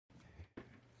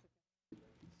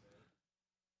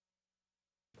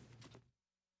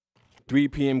3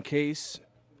 p.m. case,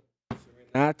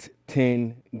 Not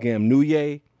 10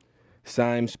 Gamnuye,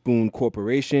 Sime Spoon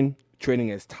Corporation,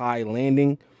 trading as Thai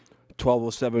Landing,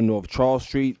 1207 North Charles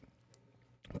Street,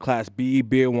 Class B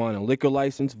beer, wine, and liquor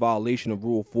license, violation of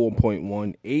Rule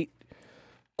 4.18.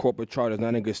 Corporate charter is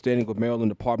not in good standing with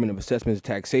Maryland Department of Assessments and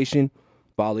Taxation,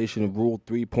 violation of Rule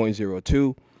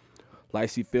 3.02.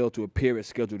 Licensee failed to appear at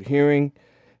scheduled hearing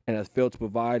and has failed to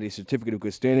provide a certificate of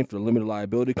good standing for the limited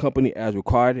liability company as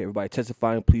required. Everybody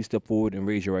testifying, please step forward and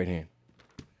raise your right hand.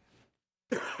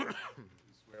 Swear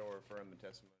or affirm the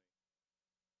testimony.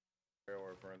 Swear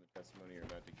or affirm the testimony you're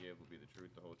about to give will be the truth,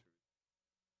 the whole truth.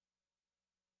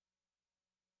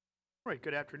 All right,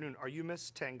 good afternoon. Are you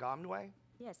Miss Tangamnwe?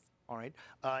 Yes. All right.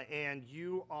 And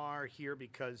you are here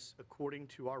because, according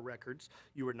to our records,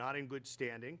 you were not in good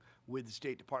standing with the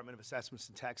State Department of Assessments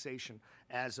and Taxation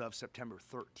as of September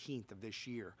 13th of this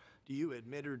year. Do you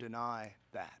admit or deny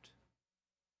that?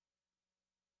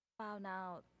 Found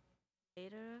out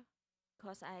later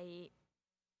because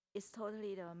it's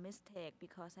totally the mistake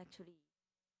because actually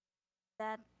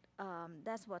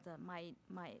that's what my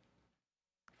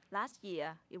last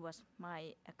year it was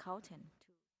my accountant to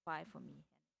file for me.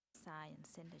 Sign and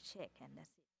send a check and that's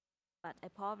it. But I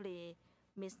probably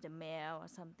missed the mail or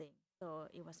something, so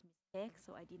it was a mistake.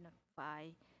 So I did not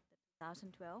file the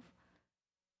 2012.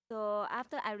 So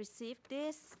after I received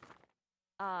this,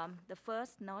 the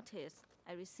first notice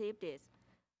I received this,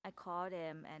 I called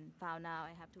them and found out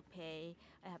I have to pay.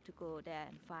 I have to go there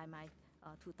and file my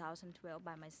 2012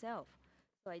 by myself.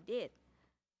 So I did,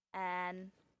 and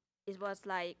it was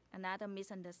like another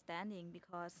misunderstanding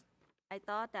because I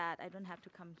thought that I don't have to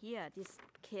come here. This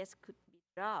case could be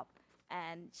dropped.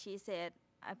 And she said,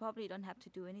 I probably don't have to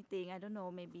do anything. I don't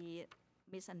know, maybe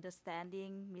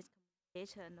misunderstanding,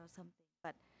 miscommunication or something.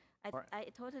 But I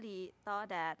totally thought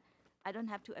that I don't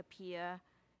have to appear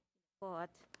in court.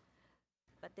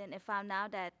 But then I found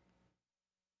out that,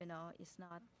 it's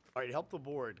not. All right, help the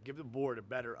board, give the board a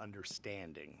better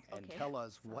understanding and Okay. tell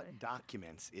us Sorry. what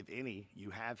documents, if any,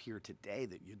 you have here today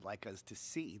that you'd like us to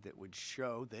see that would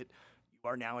show that you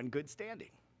are now in good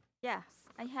standing. Yes,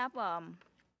 I have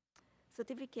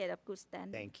certificate of good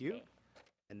standing. Thank you. today.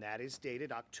 And that is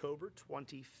dated October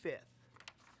 25th.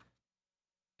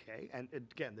 Okay, and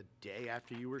again, the day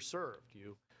after you were served,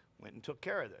 you went and took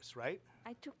care of this, right?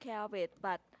 I took care of it,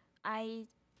 but I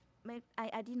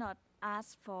did not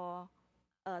ask for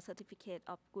a certificate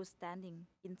of good standing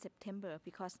in September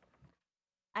because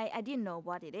I didn't know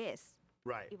what it is.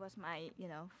 Right. It was my,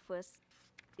 first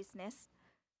business.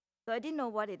 So I didn't know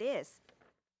what it is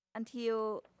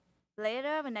until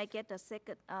later when I get the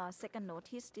second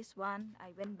notice, this one, I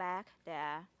went back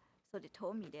there. So they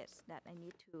told me this, that I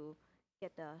need to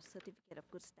get the certificate of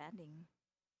good standing.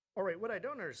 All right, what I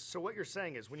don't understand, so what you're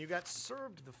saying is when you got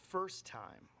served the first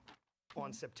time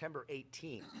on September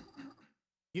 18th,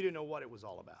 you didn't know what it was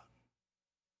all about.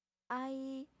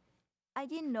 I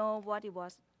didn't know what it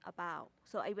was about,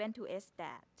 so I went to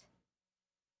SDAT.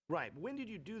 Right. When did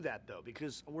you do that, though?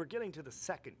 Because we're getting to the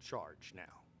second charge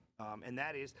now, and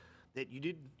that is that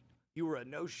you were a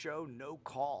no-show,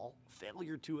 no-call,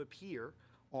 failure to appear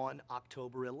on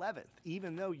October 11th,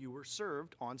 even though you were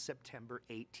served on September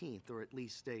 18th, or at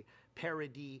least a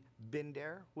parody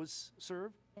Binder was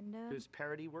served. Binder? Does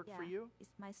parody work for you?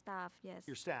 It's my staff, yes.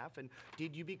 Your staff. And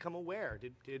did you become aware?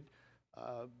 Did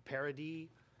parody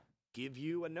give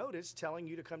you a notice telling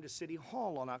you to come to City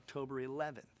Hall on October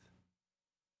 11th?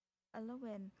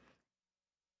 11.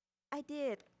 I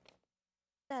did.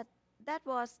 That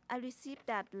was, I received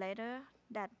that letter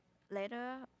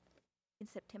in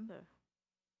September.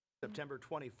 September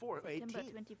 24th, September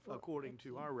 18th, 24th, according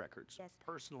to 18th. our records, Yes.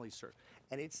 personally served.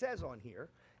 And it says on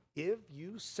here, if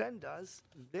you send us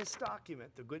this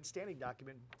document, the good standing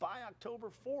document, by October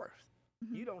 4th,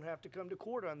 you don't have to come to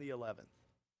court on the 11th.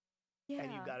 Yeah.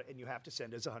 And you have to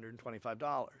send us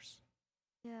 $125.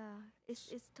 Yeah.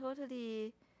 It's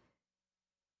totally,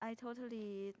 I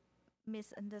totally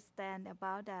misunderstand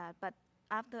about that. But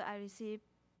after I received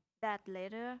that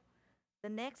letter, the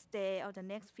next day or the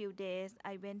next few days,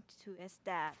 I went to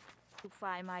SDAT to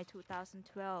file my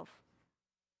 2012.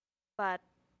 But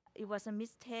it was a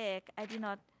mistake. I did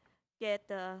not get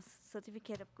the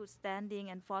certificate of good standing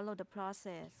and follow the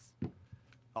process.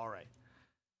 All right.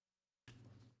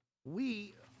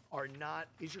 We are not,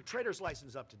 is your trader's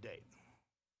license up to date?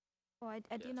 Oh, I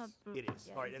did not. It is.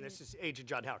 Yeah, All right, it and is. this is Agent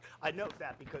John Howard. I note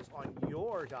that because on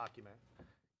your document,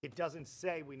 it doesn't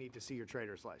say we need to see your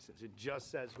trader's license. It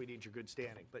just says we need your good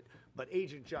standing. But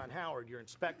Agent John Howard, your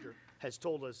inspector, has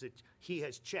told us that he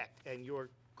has checked and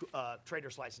your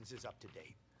trader's license is up to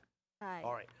date. Right.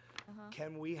 All right.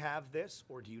 Can we have this,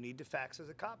 or do you need to fax us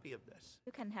a copy of this?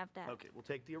 You can have that. Okay, we'll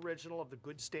take the original of the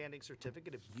good standing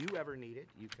certificate. If you ever need it,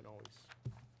 you can always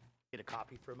get a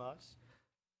copy from us.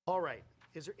 All right,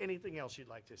 is there anything else you'd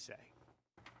like to say?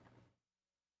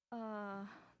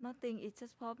 Nothing. It's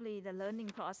just probably the learning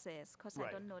process because Right.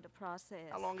 I don't know the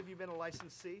process. How long have you been a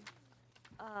licensee?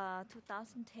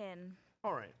 2010.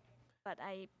 All right, But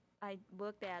I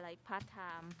work there like part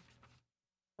time.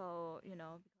 So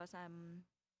because I'm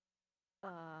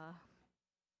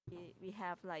we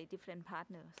have like different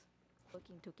partners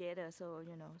working together. So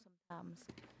sometimes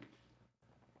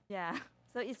yeah.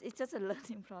 So it's just a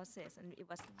learning process, and it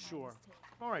was my sure. mistake.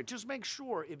 All right, just make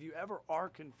sure if you ever are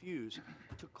confused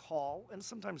to call, and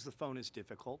sometimes the phone is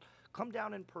difficult, come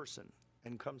down in person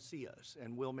and come see us,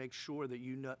 and we'll make sure that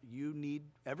you need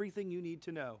everything you need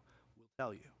to know. We'll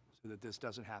tell you so that this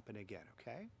doesn't happen again,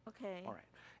 okay? Okay. All right.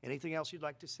 Anything else you'd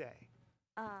like to say?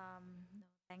 No,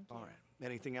 thank you. All right.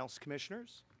 Anything else,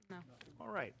 commissioners? No. All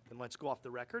right, then let's go off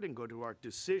the record and go to our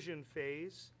decision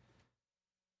phase.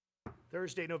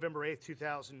 Thursday, November 8th,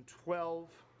 2012,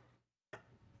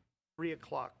 3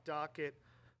 o'clock docket.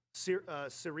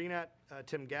 Serenat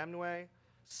Timgamnwe,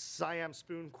 Siam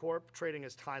Spoon Corp., trading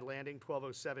as Thai Landing,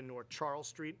 1207 North Charles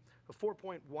Street. A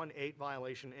 4.18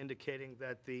 violation indicating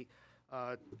that the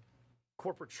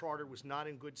corporate charter was not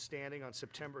in good standing on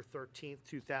September 13th,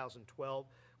 2012.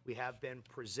 We have been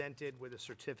presented with a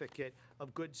certificate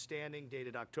of good standing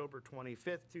dated October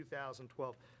 25th,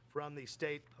 2012 from the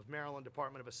State of Maryland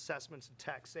Department of Assessments and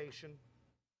Taxation.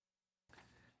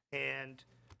 And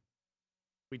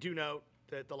we do note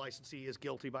that the licensee is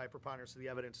guilty by a preponderance of the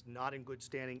evidence, not in good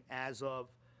standing as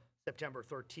of September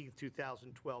 13th,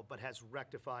 2012, but has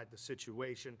rectified the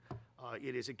situation.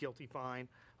 It is a guilty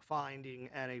finding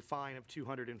and a fine of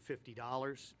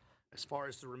 $250. As far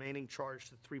as the remaining charge,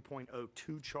 the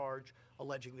 3.02 charge,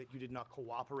 alleging that you did not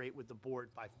cooperate with the board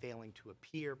by failing to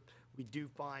appear, we do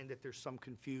find that there's some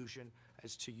confusion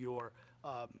as to your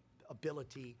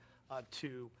ability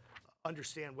to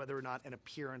understand whether or not an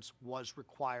appearance was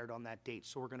required on that date.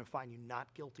 So we're going to find you not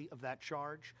guilty of that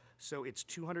charge. So it's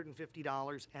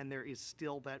 $250, and there is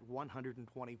still that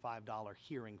 $125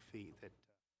 hearing fee that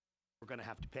we're going to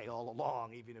have to pay all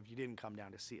along, even if you didn't come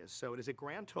down to see us. So it is a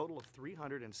grand total of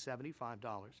 $375.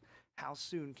 How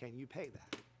soon can you pay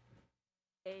that?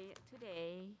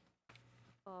 Today,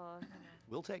 or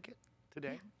We'll take it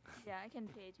today, yeah, I can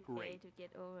pay today Great. to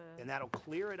get over. and that'll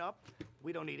clear it up.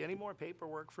 We don't need any more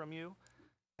paperwork from you,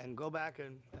 and go back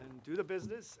and do the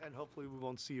business, and hopefully we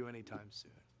won't see you anytime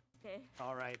soon. Okay.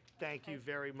 All right, thank you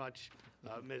very much,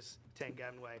 Ms.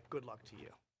 Tangamwe. Good luck to you.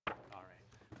 All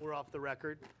right, we're off the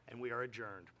record, and we are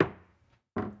adjourned.